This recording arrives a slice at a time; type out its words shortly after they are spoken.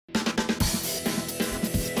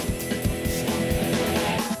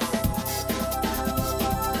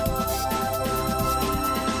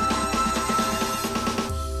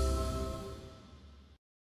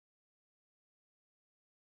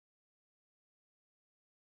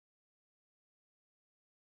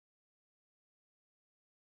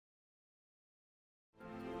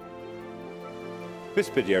This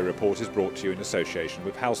video report is brought to you in association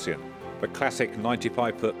with Halcyon, the classic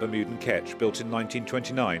 95-foot Bermudan ketch built in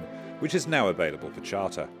 1929, which is now available for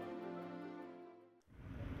charter.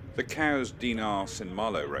 The Cowes Dinar St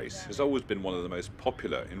Malo race has always been one of the most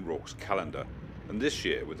popular in RORC's calendar, and this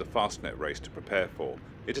year, with the Fastnet Race to prepare for,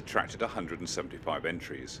 it attracted 175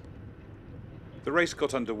 entries. The race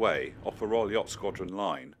got underway off the Royal Yacht Squadron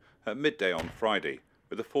line at midday on Friday,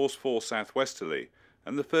 with a force 4 southwesterly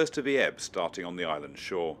and the first of the ebb starting on the island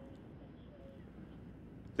shore.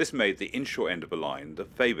 This made the inshore end of the line the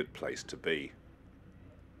favoured place to be.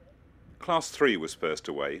 Class 3 was first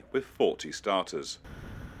away with 40 starters.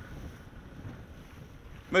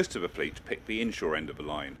 Most of the fleet picked the inshore end of the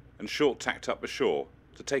line and short-tacked up the shore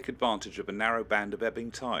to take advantage of a narrow band of ebbing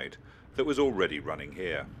tide that was already running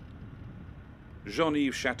here.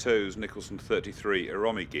 Jean-Yves Chateau's Nicholson 33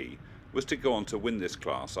 Eromigi was to go on to win this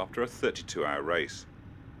class after a 32-hour race.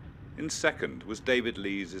 In second was David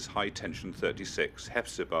Lees' high-tension 36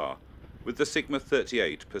 Hepzibah, with the Sigma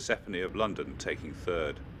 38 Persephone of London taking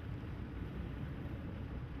third.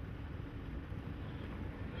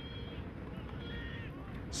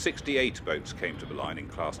 "68 boats came to the line in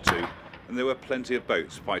Class 2, and there were plenty of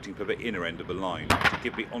boats fighting for the inner end of the line to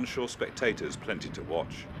give the onshore spectators plenty to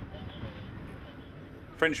watch.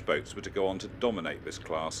 French boats were to go on to dominate this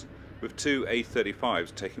class, with two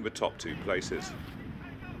A35s taking the top 2 places.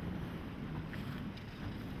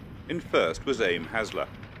 In first was Aim Hasler,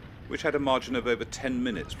 which had a margin of over 10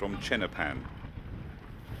 minutes from Chenapan.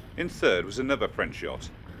 In third was another French yacht,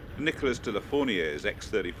 Nicolas de la Fournier's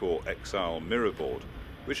X-34 Exile Mirrorboard,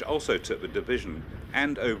 which also took the division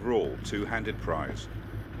and overall two-handed prize.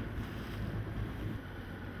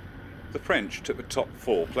 The French took the top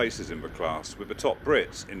 4 places in the class, with the top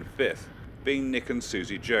Brits in 5th, being Nick and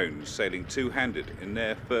Susie Jones sailing two-handed in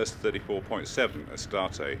their first 34.7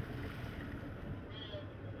 Astarte.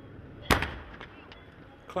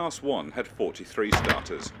 Class 1 had 43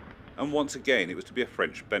 starters, and once again it was to be a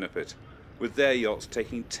French benefit, with their yachts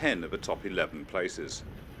taking 10 of the top 11 places.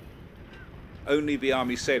 Only the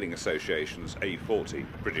Army Sailing Association's A40,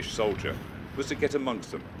 British Soldier, was to get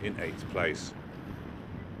amongst them in 8th place.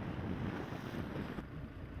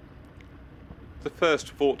 The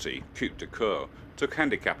first 40, Coupe de Coeur, took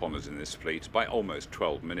handicap honours in this fleet by almost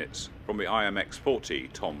 12 minutes, from the IMX 40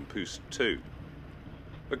 Tom Pouce II.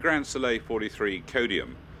 The Grand Soleil 43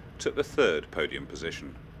 Codium took the third podium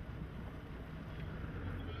position.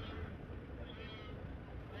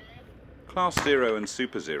 Class 0 and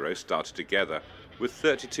Super 0 started together, with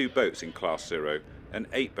 32 boats in Class 0 and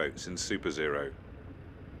 8 boats in Super 0.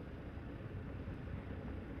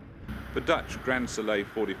 The Dutch Grand Soleil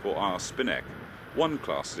 44R Spinek won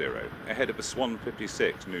Class 0 ahead of the Swan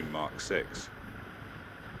 56 Noon Mark 6.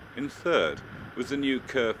 In third was the new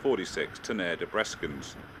Kerr 46 Tonnerre de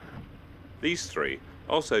Breskens. These three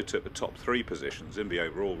also took the top 3 positions in the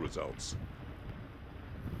overall results.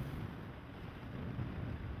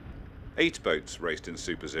 8 boats raced in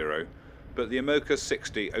Super 0, but the Amoca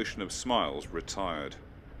 60 Ocean of Smiles retired.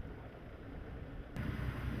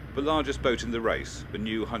 The largest boat in the race, the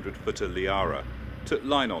new 100-footer Liara, took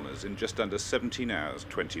line honours in just under 17 hours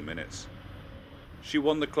 20 minutes. She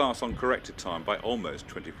won the class on corrected time by almost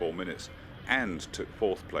 24 minutes and took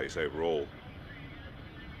 4th place overall.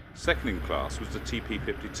 Second in class was the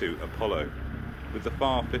TP52 Apollo, with the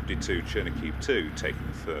FAR 52 Chernihiv 2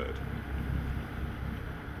 taking third.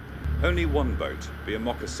 Only one boat, the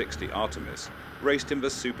Amoca 60 Artemis, raced in the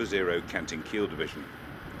Super 0 Canting Keel division,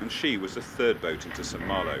 and she was the third boat into St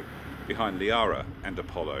Malo, behind Liara and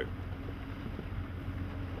Apollo.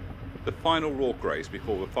 The final RORC race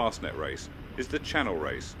before the Fastnet race is the Channel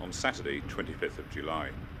race on Saturday 25th of July.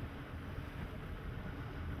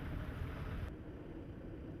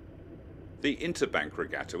 The Inter Bank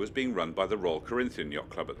Regatta was being run by the Royal Corinthian Yacht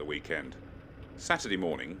Club at the weekend. Saturday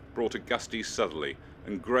morning brought a gusty southerly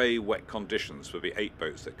and grey wet conditions for the 8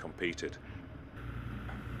 boats that competed.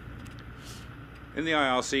 In the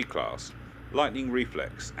IRC class, Lightning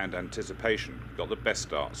Reflex and Anticipation got the best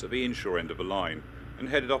starts at the inshore end of the line and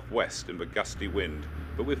headed off west in the gusty wind,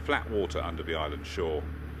 but with flat water under the island shore.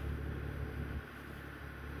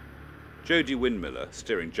 Jodie Windmiller,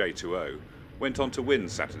 steering J2O, went on to win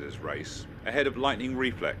Saturday's race, ahead of Lightning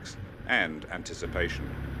Reflex and Anticipation.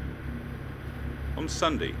 On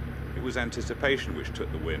Sunday, it was Anticipation which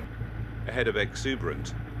took the win, ahead of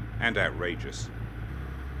Exuberant and Outrageous.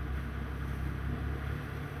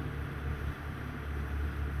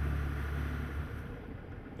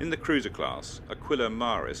 In the cruiser class, Aquila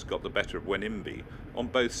Maris got the better of Wenimbi on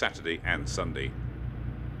both Saturday and Sunday.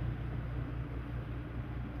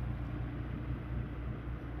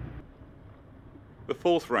 The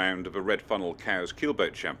fourth round of a Red Funnel Cows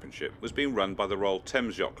Keelboat Championship was being run by the Royal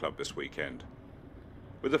Thames Yacht Club this weekend.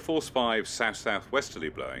 With a force 5 south-southwesterly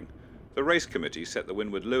blowing, the race committee set the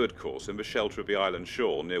windward leeward course in the shelter of the island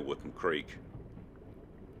shore near Wootton Creek.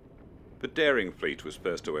 The Daring fleet was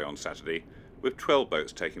first away on Saturday, with 12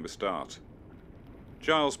 boats taking the start.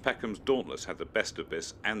 Giles Peckham's Dauntless had the best of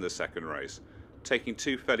this and the second race, taking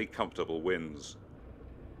 2 fairly comfortable wins.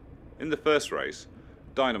 In the first race,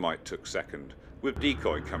 Dynamite took second, with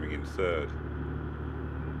Decoy coming in third.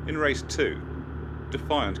 In race 2,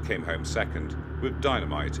 Defiant came home second, with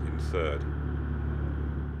Dynamite in third.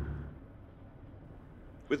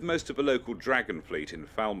 With most of the local Dragon fleet in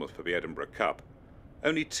Falmouth for the Edinburgh Cup,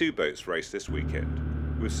 only 2 boats raced this weekend,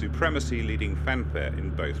 with Supremacy leading Fanfare in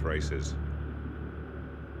both races.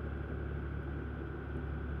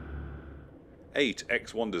 8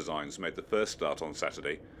 X1 designs made the first start on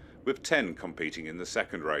Saturday, with 10 competing in the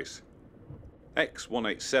second race.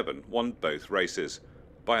 X187 won both races,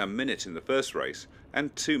 by a minute in the first race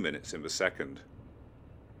and 2 minutes in the second.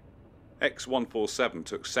 X147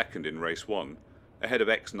 took second in race 1, ahead of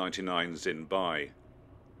X99 Zinbai.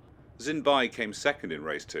 Zinbai came second in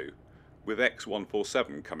race 2, with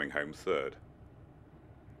X147 coming home third.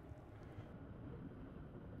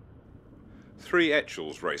 3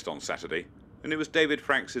 Etchells raced on Saturday, and it was David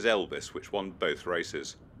Franks' Elvis which won both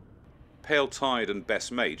races. Pale Tide and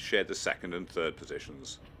Best Mate shared the second and third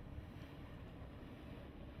positions.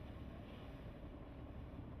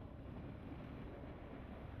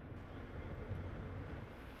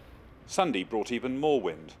 Sunday brought even more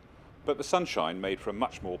wind, but the sunshine made for a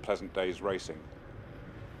much more pleasant day's racing.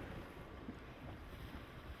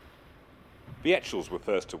 The Etchells were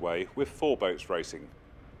first away, with 4 boats racing.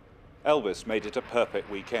 Elvis made it a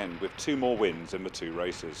perfect weekend with 2 more wins in the 2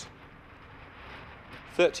 races.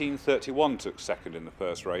 1331 took second in the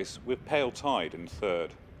first race, with Pale Tide in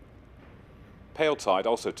third. Pale Tide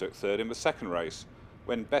also took third in the second race,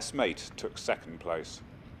 when Best Mate took second place.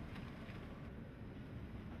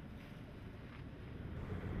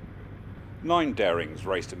 Nine Darings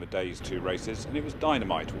raced in the day's 2 races, and it was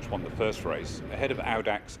Dynamite which won the first race, ahead of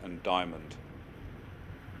Audax and Diamond.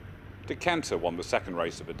 Decanter won the second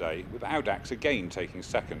race of the day, with Audax again taking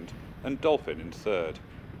second, and Dolphin in third.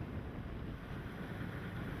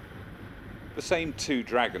 The same 2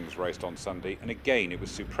 Dragons raced on Sunday, and again it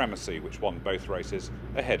was Supremacy which won both races,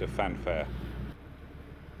 ahead of Fanfare.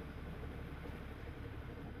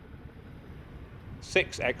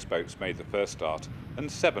 6 X-boats made the first start,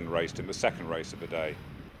 and 7 raced in the second race of the day.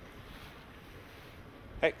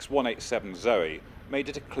 X187 Zoe made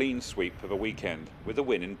it a clean sweep for the weekend, with a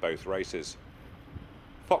win in both races.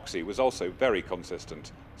 Foxy was also very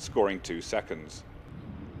consistent, scoring 2 seconds.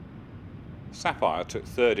 Sapphire took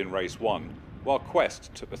third in race 1, while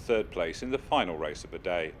Quest took the third place in the final race of the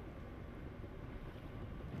day.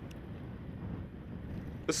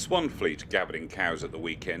 The Swan fleet gathered in Cowes at the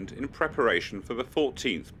weekend in preparation for the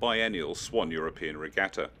 14th biennial Swan European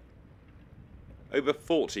Regatta. Over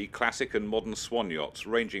 40 classic and modern swan yachts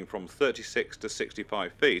ranging from 36 to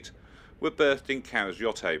 65 feet were berthed in Cowes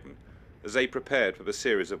Yacht Haven as they prepared for the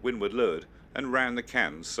series of windward leeward and round the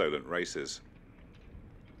Cannes Solent races.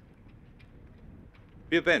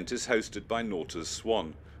 The event is hosted by Norta's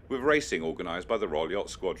Swan, with racing organised by the Royal Yacht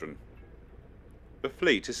Squadron. The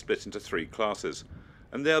fleet is split into 3 classes,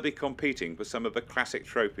 and they'll be competing for some of the classic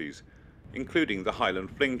trophies, including the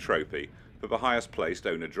Highland Fling Trophy for the highest placed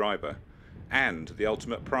owner-driver, and the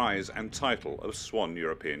ultimate prize and title of Swan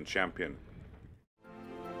European Champion.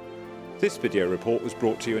 This video report was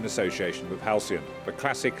brought to you in association with Halcyon, the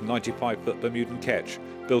classic 95-foot Bermudan ketch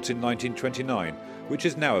built in 1929, which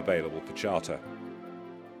is now available for charter.